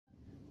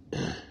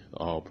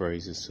All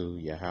praises to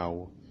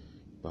Yahweh,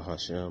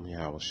 Bahashem,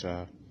 Yahweh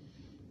Shai.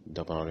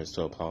 Double honors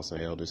to Apostle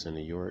and Elders in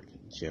New York,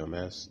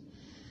 GMS.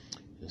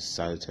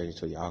 Salutations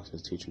to your oxen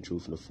teaching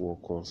truth in the four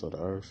corners of the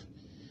earth.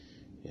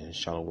 And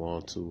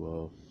shalom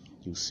to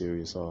you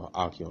serious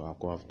Akio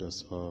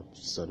Aquafdas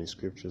studying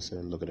scriptures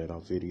and looking at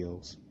our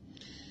videos.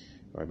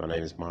 All right, my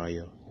name is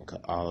Maya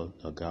Ka'ala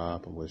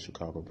Nagab. I'm with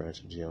Chicago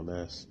branch of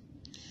GMS.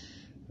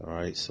 All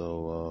right,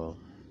 so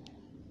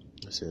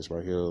it says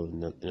right here in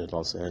the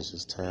Los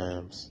Angeles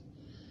Times,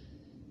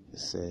 it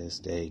says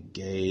that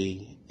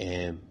gay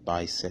and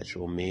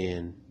bisexual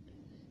men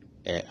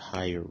at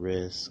higher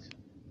risk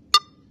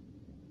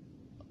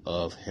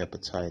of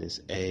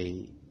hepatitis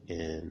A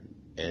in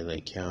LA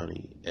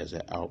County as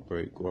an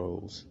outbreak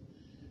grows.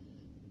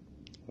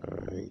 All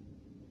right.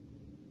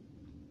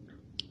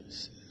 It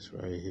says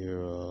right here,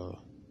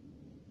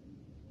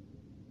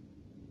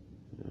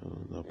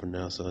 I'll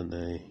pronounce her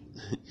name.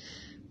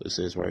 It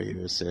says right here,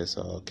 it says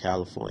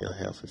California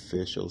health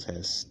officials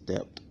have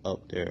stepped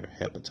up their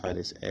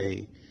hepatitis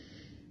A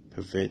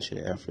prevention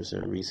efforts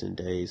in recent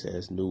days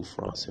as new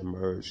fronts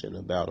emerged in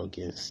a battle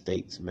against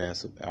state's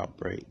massive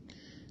outbreak.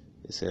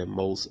 It said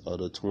most of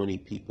the 20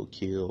 people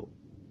killed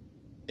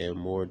and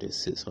more than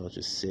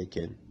 600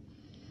 sickened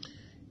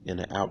in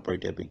an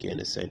outbreak that began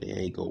in San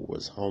Diego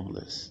was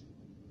homeless.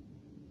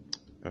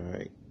 All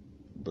right,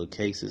 but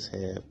cases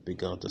have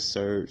begun to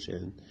surge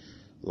in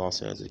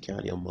Los Angeles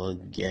County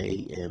among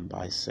gay and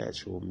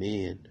bisexual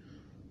men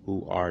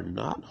who are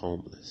not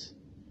homeless.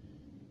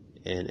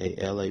 And a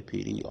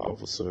LAPD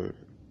officer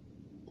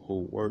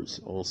who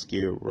works on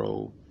Skid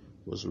Row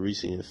was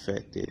recently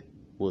infected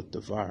with the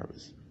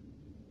virus.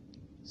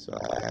 So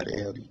how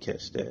the hell do you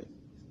catch that?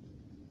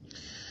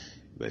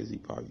 Basically,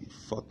 probably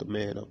fucked the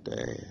man up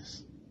the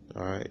ass.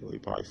 All right, or he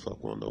probably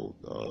fucked one of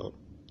those,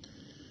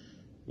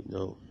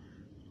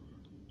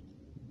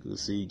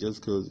 see,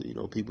 just because,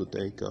 people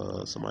think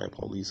somebody a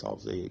police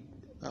officer, they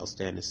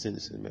outstanding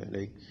citizen, man.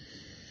 They,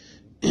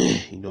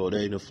 they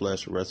in the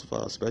flesh arrested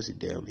for, especially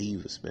damn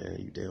heathens, man.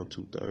 You damn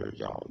 2/3,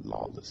 y'all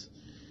lawless.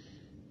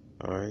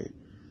 All right.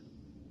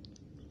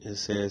 It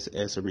says,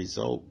 as a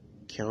result,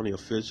 county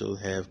officials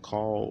have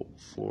called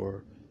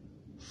for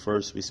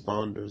first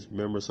responders,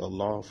 members of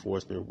law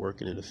enforcement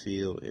working in the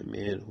field, and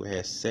men who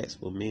had sex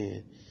with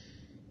men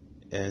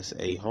as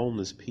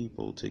homeless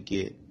people to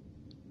get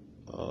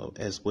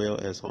as well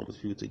as homeless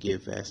people to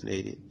get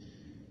vaccinated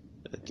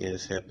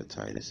against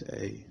hepatitis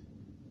A.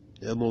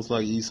 It's most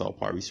like Esau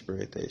probably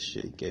spread that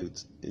shit, gave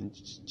it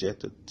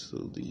injected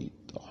to the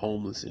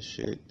homeless and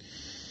shit,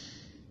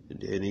 and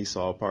then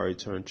Esau probably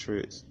turned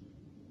tricks.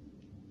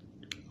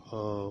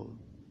 The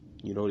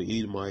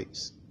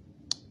Edomites,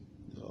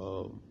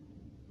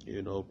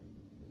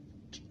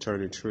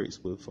 turning tricks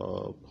with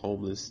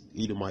homeless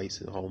Edomites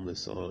and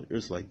homeless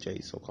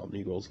Israelite so-called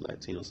Negroes,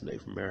 Latinos, and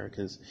Native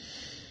Americans.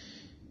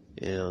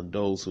 And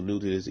those who knew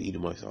this,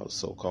 Edomites are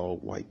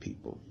so-called white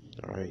people.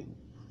 All right,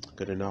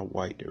 because they're not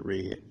white, they're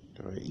red.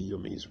 All right,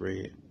 Edom means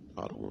red,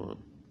 out of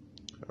one.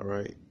 All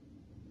right,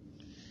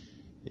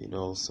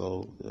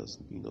 so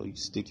you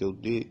stick your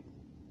dick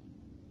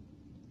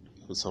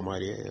with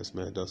somebody else,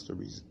 man. Does the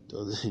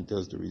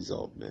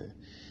result, man?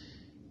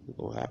 What's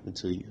gonna happen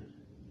to you?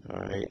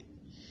 All right.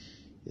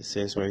 It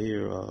says right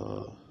here.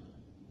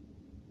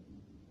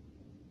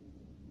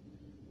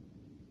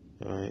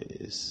 All right,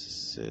 it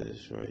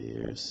says right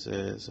here,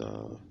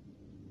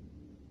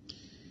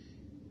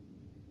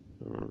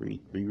 I'm going to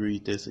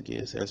reread this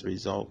again. It says, as a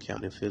result,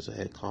 county officials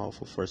had called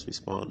for first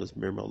responders,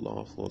 members of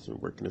law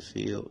enforcement working the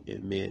field,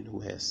 and men who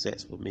had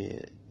sex with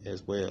men,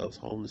 as well as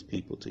homeless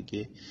people, to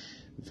get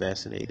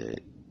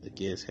vaccinated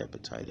against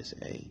hepatitis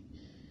A.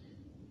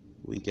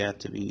 We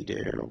got to be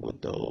there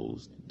with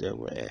those that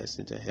were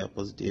asking to help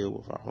us deal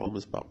with our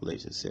homeless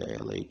population,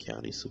 said LA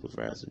County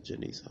Supervisor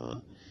Janice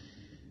Hunt.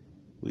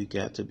 We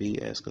got to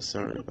be as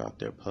concerned about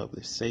their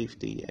public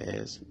safety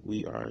as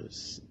we are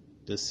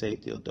the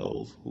safety of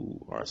those who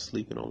are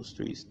sleeping on the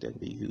streets. That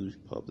could be a huge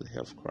public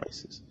health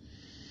crisis.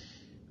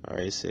 All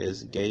right, it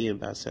says gay and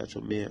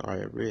bisexual men are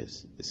at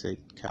risk. It said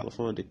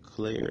California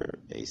declared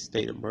a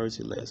state of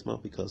emergency last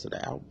month because of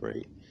the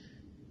outbreak,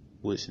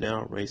 which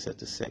now ranks at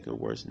the second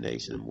worst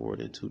nation in more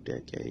than 2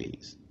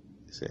 decades.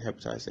 It said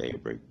hepatitis A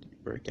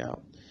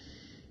breakout.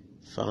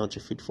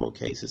 554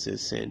 cases in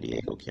San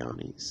Diego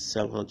County,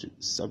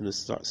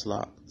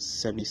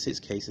 76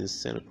 cases in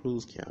Santa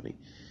Cruz County,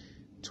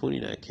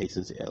 29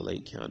 cases in LA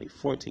County,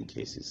 14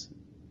 cases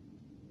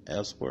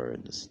elsewhere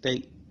in the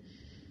state.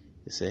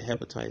 It said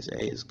hepatitis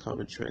A is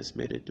commonly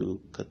transmitted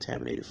through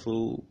contaminated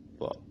food,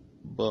 but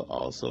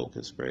also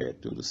can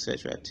spread through the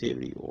sexual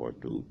activity or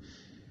through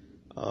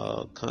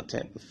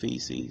contact with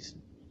feces,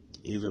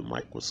 even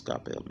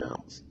microscopic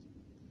amounts.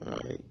 All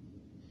right.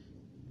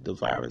 The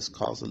virus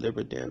causes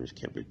liver damage,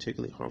 can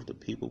particularly harm the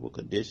people with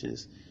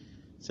conditions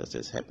such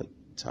as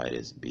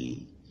hepatitis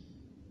B,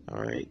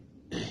 all right,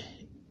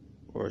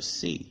 or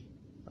C,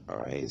 all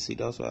right. See,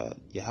 that's why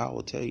Yahweh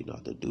will tell you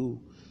not to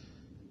do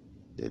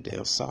that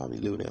damn sodomy,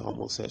 living that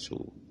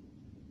homosexual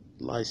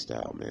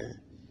lifestyle, man.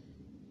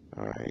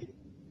 All right.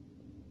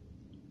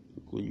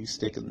 when you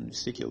stick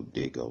your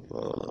dick up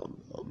a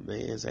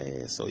man's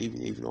ass, so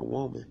even a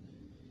woman,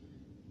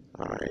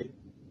 all right,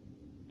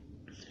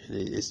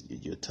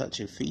 you're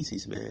touching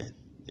feces, man.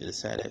 And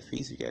inside that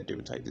feces, you got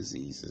different type of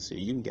diseases. So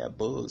you even got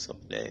bugs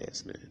up the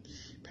ass, man,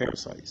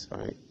 parasites, all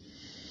right.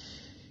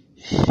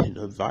 And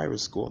the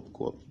virus go up,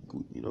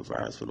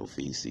 virus for no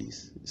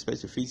feces,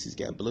 especially feces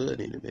got blood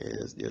in it,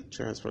 man. They'll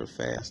transfer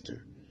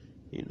faster,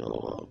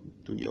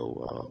 through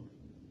your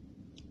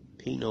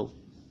penile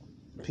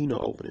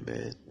opening,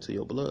 man, to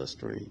your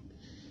bloodstream.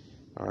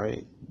 All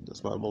right,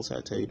 that's why most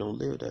I tell you don't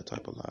live that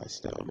type of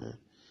lifestyle, man.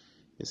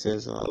 It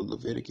says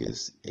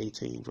Leviticus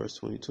 18 verse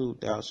 22,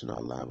 thou shalt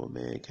not lie with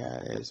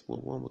mankind as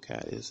with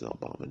womankind is an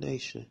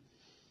abomination.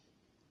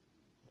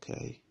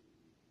 Okay.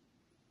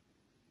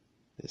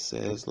 It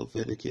says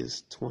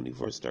Leviticus 20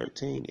 verse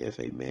 13, if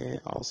a man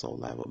also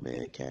lie with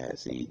mankind,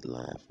 he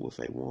lie with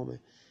a woman,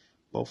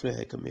 both of them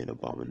had committed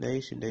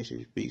abomination, they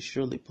should be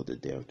surely put to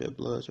death, their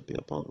blood should be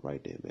upon it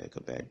right there, man.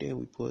 Because back then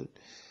we put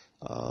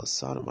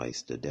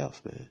sodomites to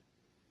death, man.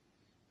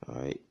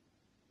 All right.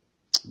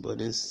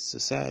 But in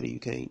society, you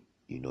can't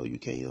do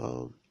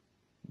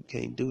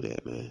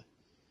that, man.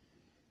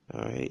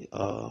 All right.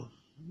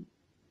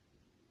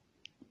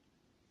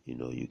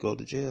 You go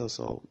to jail,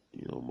 so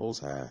Most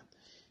High,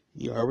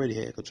 you already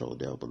had control of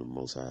death, but the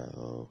Most High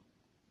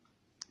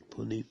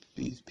putting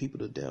these people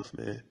to death,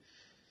 man.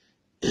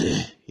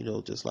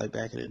 Just like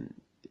back in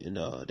the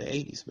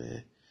 80s,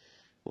 man.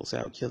 Most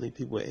High killing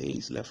people with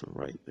AIDS left and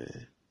right,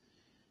 man.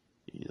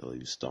 He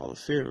was stalling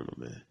fear in them,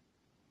 man.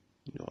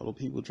 All the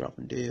people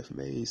dropping dead from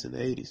AIDS in the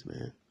 80s,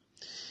 man.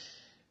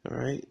 All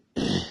right.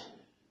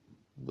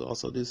 But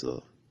also this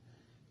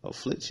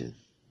affliction,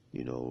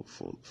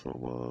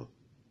 from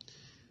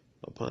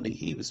upon the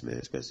heathens, man,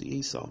 especially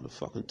Esau, and the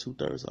fucking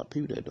 2/3 of our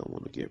people that don't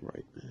want to get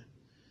right, man.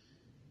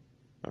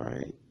 All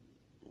right.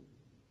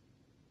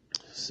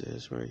 It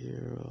says right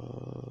here,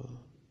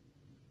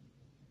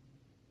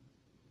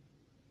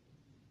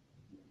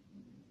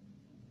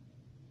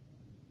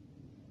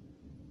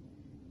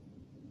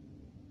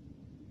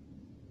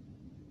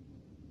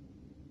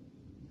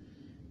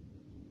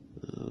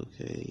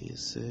 okay, it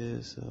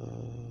says,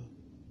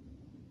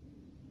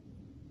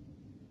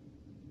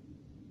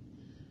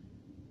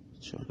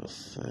 trying to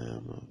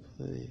find my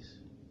place.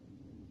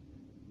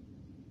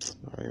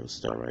 All right, we'll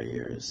start right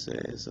here. It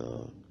says,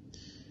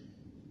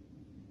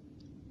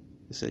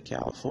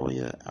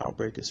 California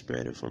outbreak is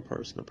spreading from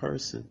person to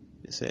person.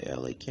 It said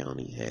LA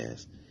County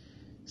has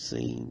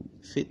seen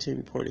 15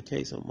 reported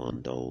cases.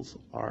 Among those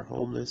are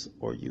homeless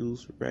or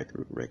use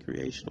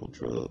recreational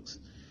drugs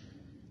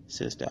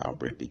since the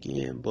outbreak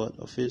began, but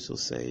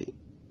officials say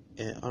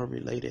an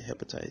unrelated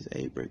hepatitis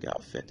A breakout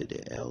affected the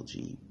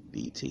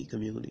LGBT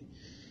community,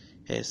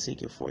 has seen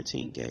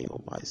 14 gay or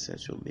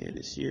bisexual men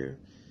this year,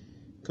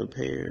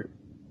 compared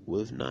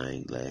with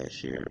 9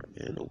 last year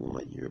and the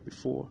 1 year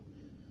before.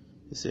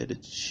 It said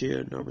the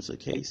sheer numbers of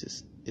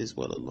cases is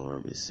what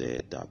alarming,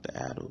 said Dr.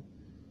 Adam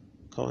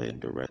Cohen,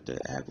 Director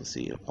of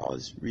Advocacy and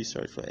Policy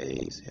Research for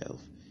AIDS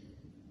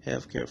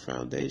Healthcare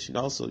Foundation.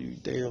 Also, you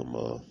damn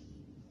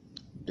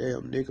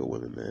nigga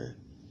women, man,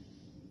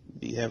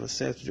 be having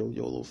sex with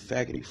your little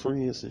faggoty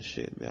friends and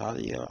shit, man.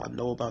 I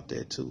know about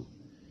that too.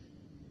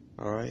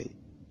 All right.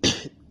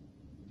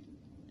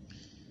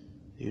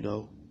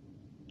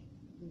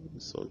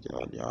 So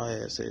y'all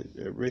ass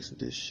at risk of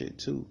this shit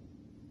too.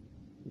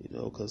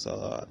 Because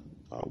I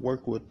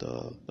work with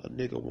a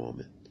nigga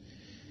woman.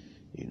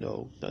 A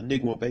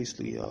nigga woman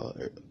basically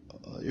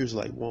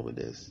Israelite woman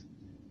that's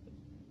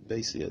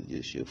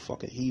basically she a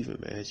fucking heathen,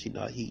 man. She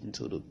not heeding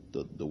to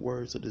the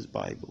words of this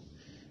Bible.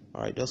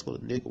 All right, that's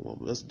what a nigga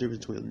woman. That's the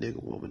difference between a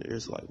nigga woman and an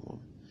Israelite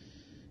woman.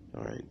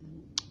 All right,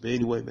 but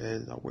anyway,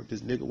 man, I worked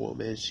this nigga woman,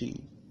 man.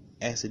 She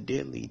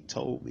accidentally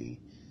told me.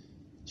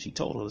 She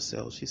told on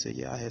herself. She said,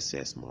 "Yeah, I had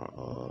sex with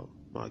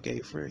my gay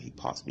friend. He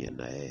popped me in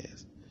the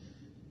ass."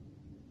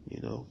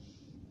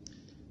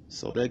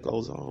 So that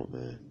goes on,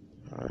 man.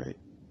 All right,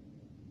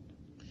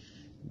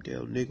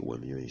 damn nigga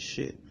women, you ain't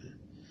shit, man.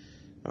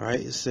 All right,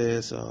 it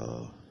says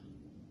the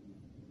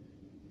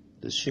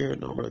sheer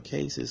number of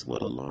cases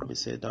was alarming,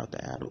 said Dr.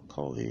 Adam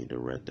Cohen,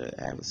 Director of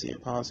Advocacy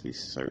and Policy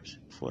Research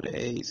for the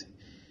AIDS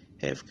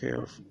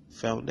Healthcare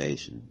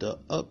Foundation. The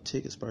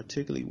uptick is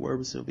particularly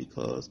worrisome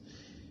because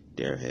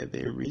there have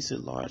been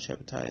recent large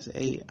hepatitis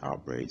A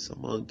outbreaks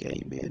among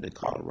gay men in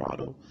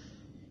Colorado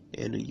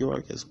and New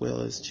York, as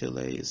well as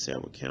Chile and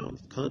several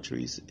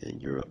countries in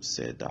Europe,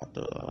 said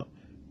Dr.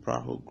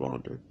 Prahul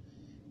Gronder,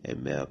 a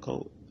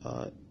medical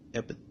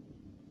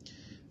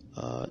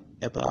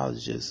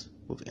epidemiologist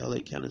with LA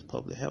County's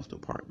Public Health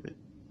Department.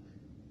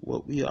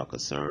 What we are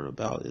concerned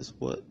about is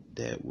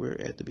that we're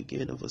at the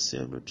beginning of a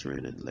similar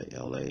trend in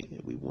LA,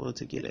 and we want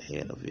to get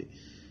ahead of it,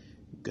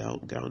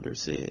 Gronder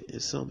said.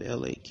 In some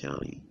LA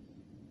County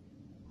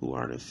who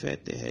aren't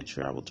infected had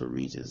traveled to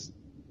regions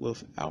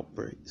with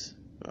outbreaks.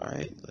 All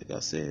right, like I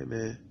said,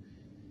 man.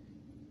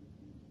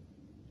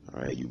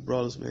 All right, you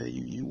brothers, man,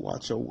 you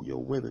watch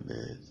your women,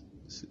 man.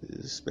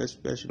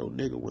 Especially those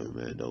nigga women,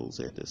 man. Those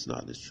that's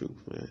not the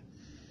truth, man.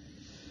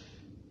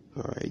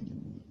 All right,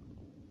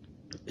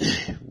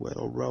 wet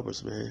on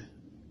rubbers, man.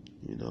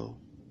 You know,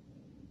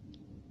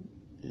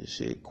 and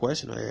shit.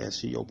 Question I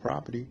ask you, your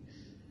property.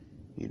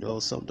 You know,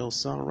 something don't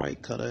sound right,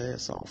 cut her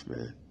ass off,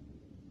 man.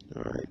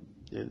 All right,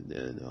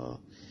 and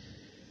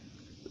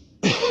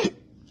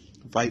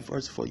vice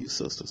versa for you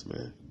sisters,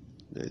 man.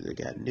 They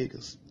got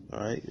niggas. All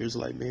right, it's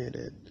like, man,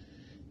 that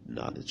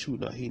not the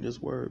truth, not heeding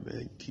his word,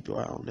 man. Keep your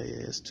eye on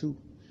their ass too.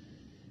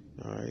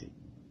 All right.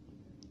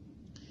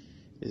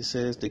 It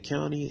says the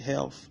county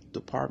health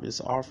department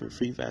is offering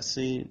free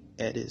vaccine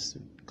at its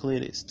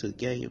clinics to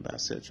gay and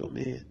bisexual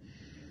men.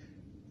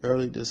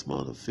 Early this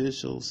month,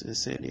 officials in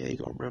San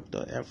Diego ramped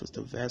up efforts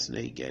to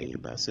vaccinate gay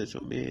and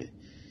bisexual men.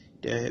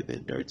 There have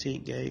been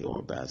 13 gay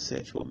or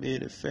bisexual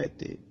men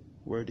infected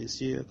were this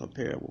year,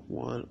 compared with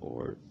 1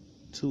 or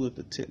 2 of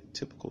the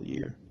typical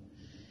year.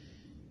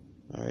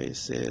 All right, it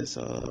says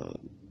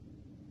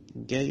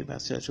gay and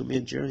bisexual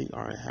men generally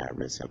are at high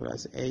risk of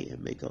hepatitis A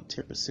and make up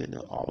 10%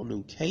 of all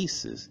new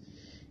cases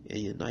in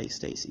the United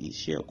States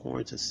each year,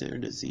 according to Center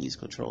Disease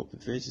Control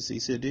Prevention. So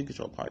CDC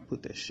Control probably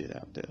put that shit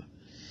out there.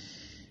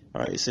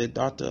 All right, it said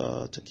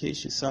Dr.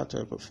 Takeshi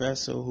Sato, a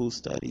professor who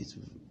studies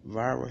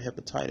viral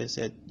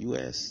hepatitis at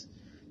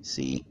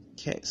USC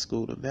Keck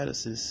School of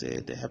Medicine,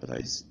 said that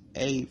hepatitis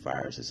A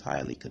virus is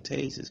highly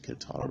contagious, can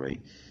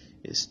tolerate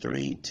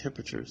extreme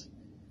temperatures.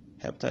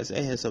 Hepatitis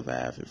A has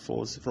survived in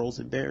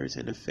frozen berries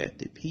and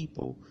infected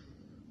people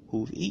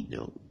who've eaten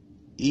them.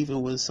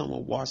 Even when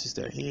someone washes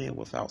their hand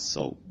without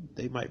soap,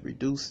 they might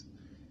reduce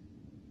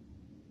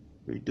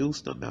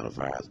the amount of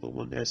virus, but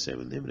won't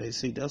necessarily eliminate.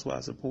 See, that's why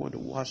it's important to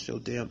wash your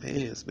damn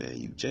hands, man.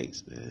 You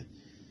jakes, man.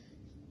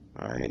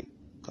 All right,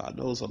 God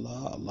knows a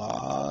lot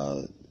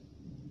of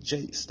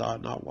jakes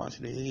start not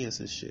washing their hands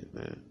and shit,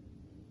 man.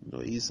 You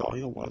know, Esau,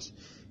 he don't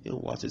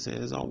wash his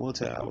hands. On one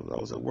time, I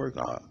was at work.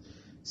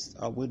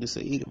 I witnessed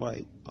an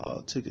Edomite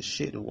took a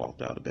shit and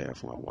walked out of the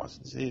bathroom while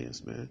washing his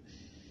hands, man.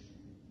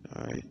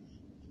 All right.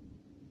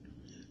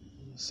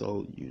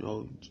 So, you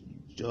know,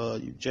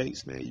 you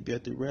jakes, man, you be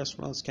at the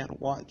restaurants, kind of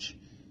watch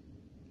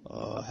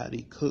how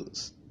they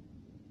cooks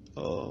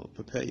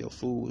prepare your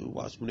food, and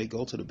watch when they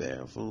go to the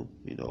bathroom.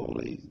 You know,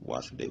 they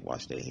wash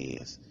their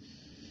hands.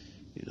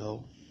 You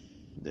know,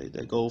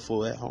 they go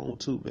for at home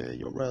too, man.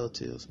 Your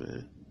relatives,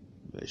 man.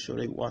 Make sure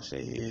they wash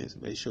their hands.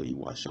 Make sure you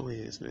wash your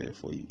hands, man,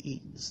 before you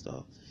eat and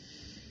stuff.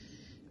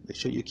 Make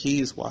sure your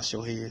kids wash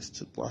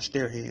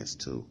their hands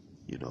too.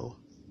 You know,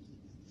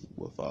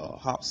 with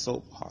hot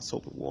soap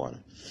and water.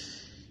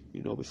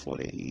 You know, before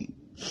they eat.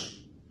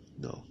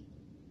 No.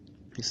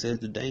 He says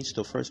the danger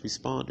to first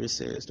responders.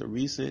 Says the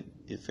recent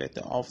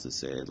infected officer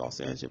said Los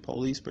Angeles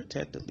Police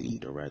Protective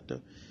Lead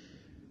Director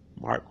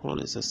Mark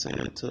Cronin is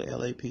assigned to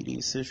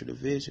LAPD Central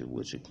Division,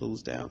 which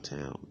includes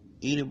downtown.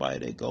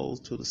 Anybody that goes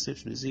to the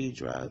Central Disease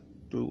drive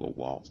through or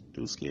walks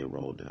through Skid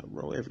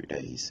Row every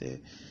day, he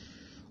said.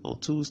 On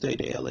Tuesday,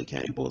 the LA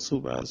County Board of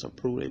Supervisors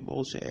approved a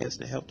motion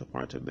asking the health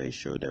department to make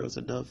sure there was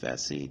enough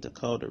vaccine to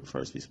cover the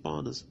first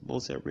responders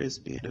most at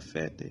risk being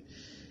affected.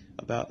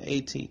 About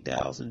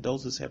 18,000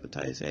 doses of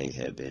hepatitis A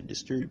have been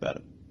distributed by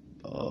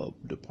the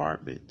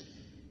department,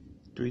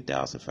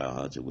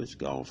 3,500 which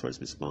go on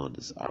first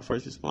responders. Our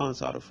first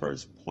responders are the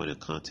first point of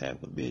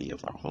contact with many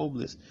of our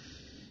homeless,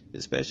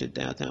 especially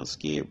downtown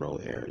Skid Row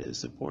area.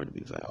 It's important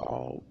to be found.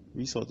 All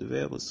resources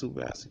available,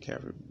 Supervisor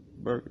Kevin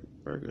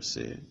Berger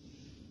said.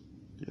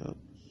 Yep.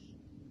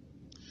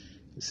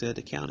 He said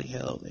the county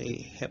held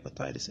a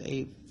hepatitis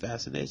A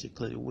vaccination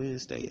clinic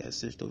Wednesday at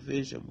Central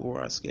Division.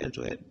 More are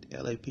scheduled at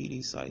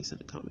LAPD sites in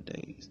the coming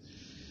days.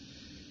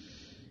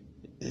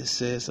 It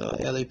says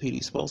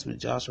LAPD spokesman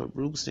Joshua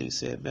Brustein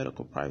said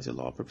medical privacy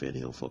law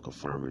prevented him from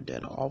confirming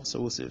that an officer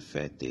was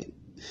infected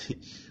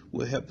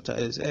with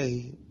hepatitis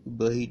A,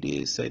 but he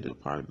did say the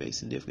department made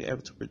significant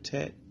effort to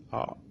protect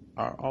our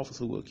officers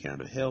who will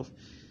counter health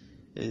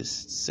and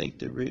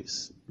safety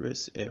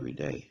risks every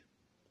day.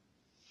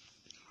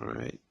 All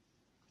right.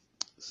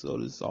 So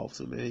this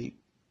officer, man, he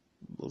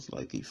most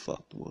likely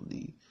fucked one of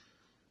the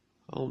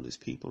homeless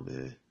people,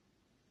 man.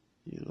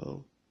 You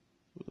know,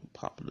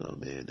 popping up,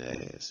 man,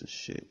 the ass and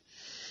shit.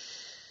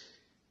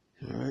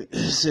 All right.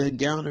 Said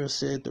Gowner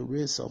said the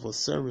risk of a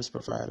service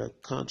provider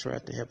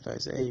contracting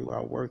hepatitis A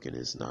while working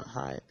is not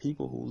high.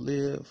 People who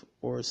live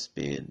or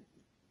spend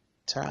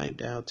time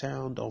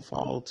downtown don't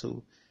fall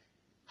to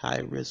high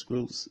risk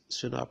groups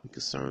should not be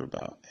concerned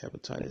about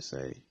hepatitis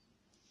A.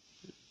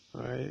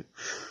 All right.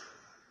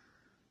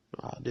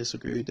 I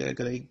disagree with that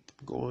because they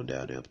going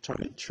down there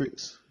turning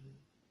tricks.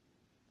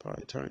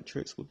 Probably turning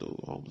tricks with those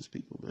homeless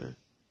people, man.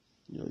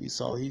 You know, you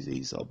saw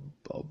he's a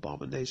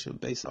abomination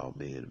based off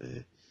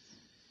man.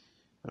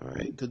 All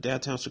right, because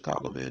downtown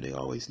Chicago, man, they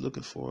always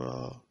looking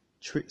for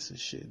tricks and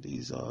shit.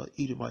 These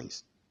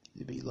Edomites,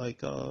 it be like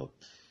 12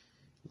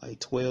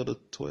 to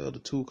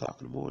 2 o'clock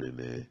in the morning,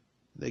 man.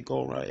 They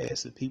go around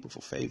asking people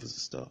for favors and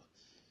stuff.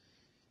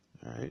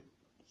 All right.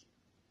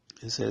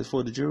 It says,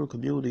 for the general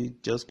community,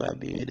 just by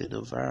being in an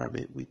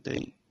environment, we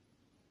think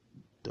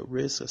the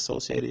risks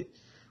associated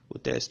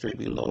with that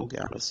extremely low,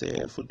 Gowner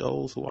said. For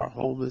those who are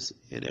homeless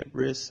and at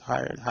risk,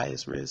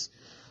 highest risk,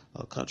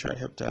 Contract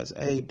hepatitis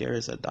A, there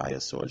is a dire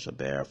shortage of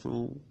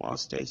bathroom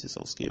wash stations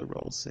on Skid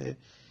Row, said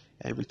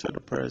Amy Turner,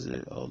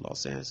 president of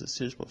Los Angeles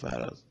Central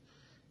Provider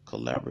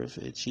Collaborative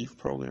and chief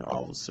program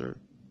officer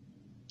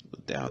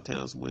of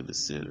Downtown's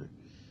Women's Center.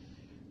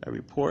 A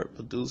report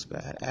produced by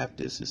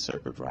Aptis and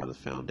service providers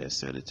found that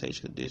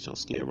sanitation conditions on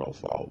Skid Row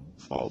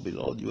fall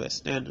below U.S.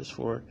 standards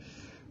for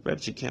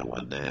refugee camp,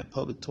 while 9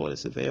 public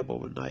toilets available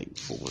overnight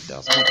for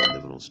 1,000 people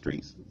living on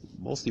streets.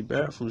 Mostly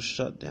bathrooms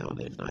shut down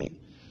at night.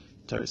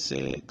 Turner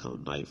said,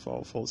 come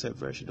nightfall, folks have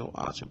virtually no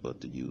option but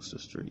to use the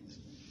streets.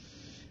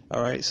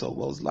 Alright, so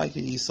most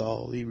likely he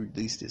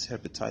released this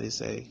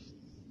hepatitis A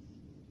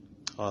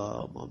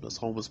on this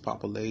homeless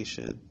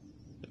population.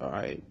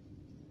 Alright.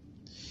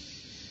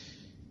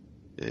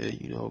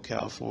 And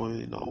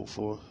California known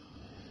for,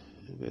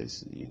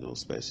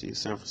 especially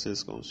San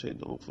Francisco and shit,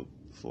 known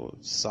for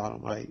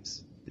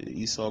sodomites. The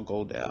Esau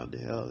go down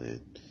there,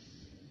 and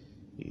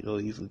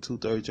even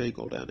 230J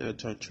go down there and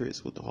turn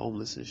tricks with the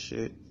homeless and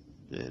shit.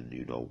 And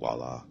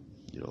voila,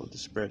 the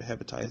spread of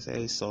hepatitis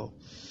A. So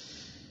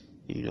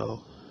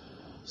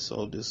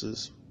so this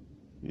is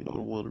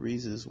one of the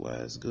reasons why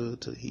it's good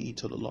to heed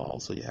to the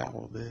laws of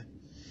Yahweh, man.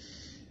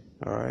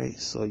 Alright,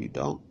 so you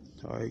don't,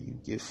 alright, you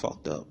get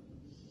fucked up.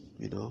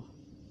 It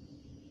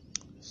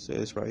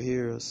says right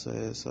here, let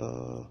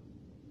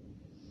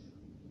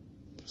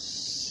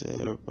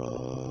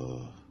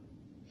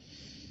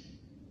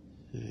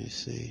me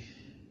see.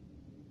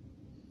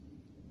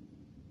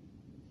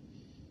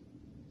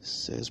 It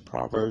says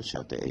Proverbs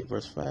chapter 8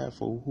 verse 5,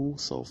 for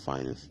whoso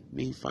findeth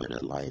me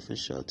findeth life and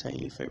shall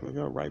attain favor of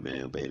your right,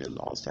 man. Obey the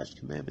law, statutes,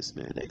 commandments,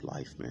 man. They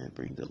life, man.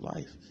 Bring the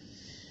life.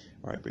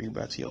 All right, bring it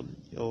back to your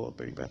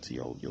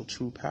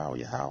true power,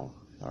 your how.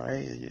 All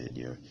right,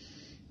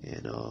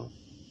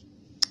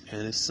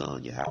 and his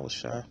son, Yahweh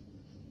Shai.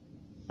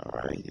 All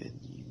right, and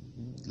you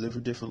live a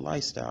different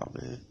lifestyle,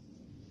 man.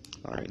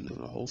 All right, live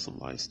a wholesome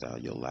lifestyle.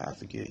 Your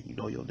life again. You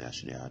know your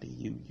nationality.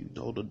 You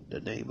know the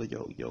name of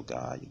your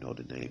God. You know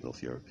the name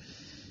of your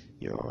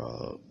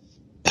your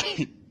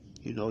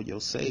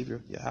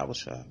Savior, Yahweh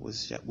Shai.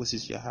 What's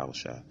his Yahweh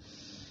Shai?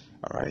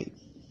 All right,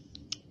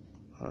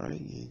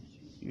 and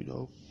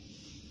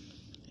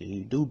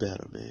you do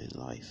better, man, in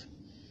life.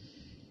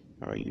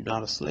 All right, you're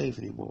not a slave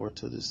anymore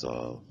to this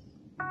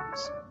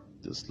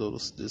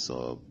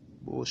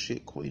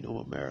bullshit queen of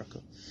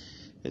America.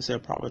 It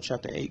said Proverbs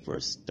chapter 8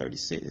 verse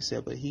 36. It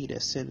said, but he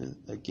that sinneth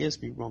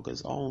against me wrong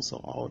his own, so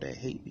all that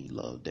hate me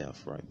love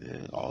death, right,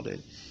 man? All that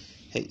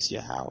hates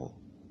Yahweh,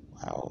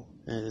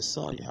 and his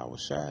son Yahweh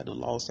Shai, the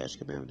law, statutes,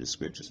 commandments, the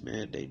scriptures,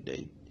 man,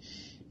 they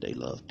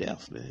love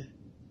death, man.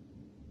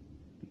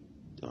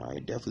 All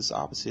right, death is the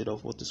opposite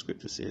of what the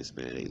scripture says,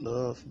 man. They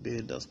love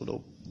being dust, what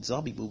those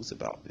zombie movies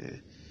about,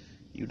 man.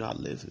 You're not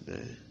living,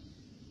 man.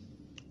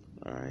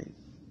 All right.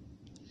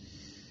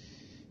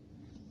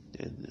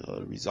 And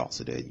the results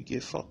of that, you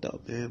get fucked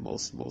up, man.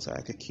 Most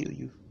I could kill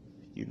you,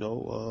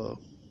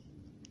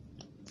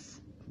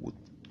 would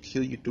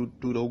kill you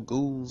through those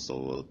goons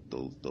or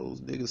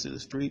those niggas in the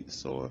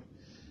streets, or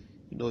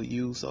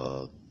use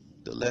the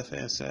left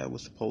hand side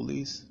with the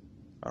police.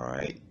 All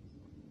right,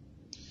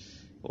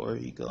 or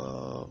he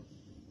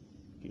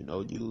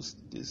use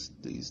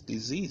these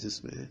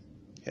diseases, man.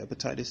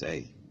 Hepatitis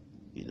A,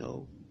 He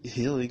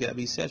don't gotta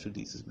be sexual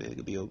disease, man. It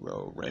could be a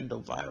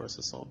random virus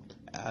or something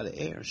out of the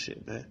air and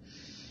shit, man.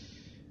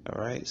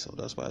 Alright, so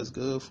that's why it's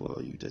good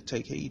for you to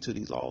take heed to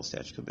these laws,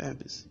 statutes,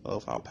 commandments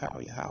of our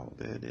power, Yahweh,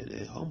 man,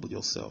 and humble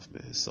yourself,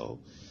 man. So,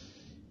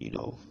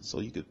 so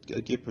you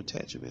could get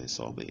protection, man.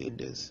 So I'm gonna end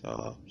this.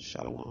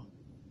 Shalom.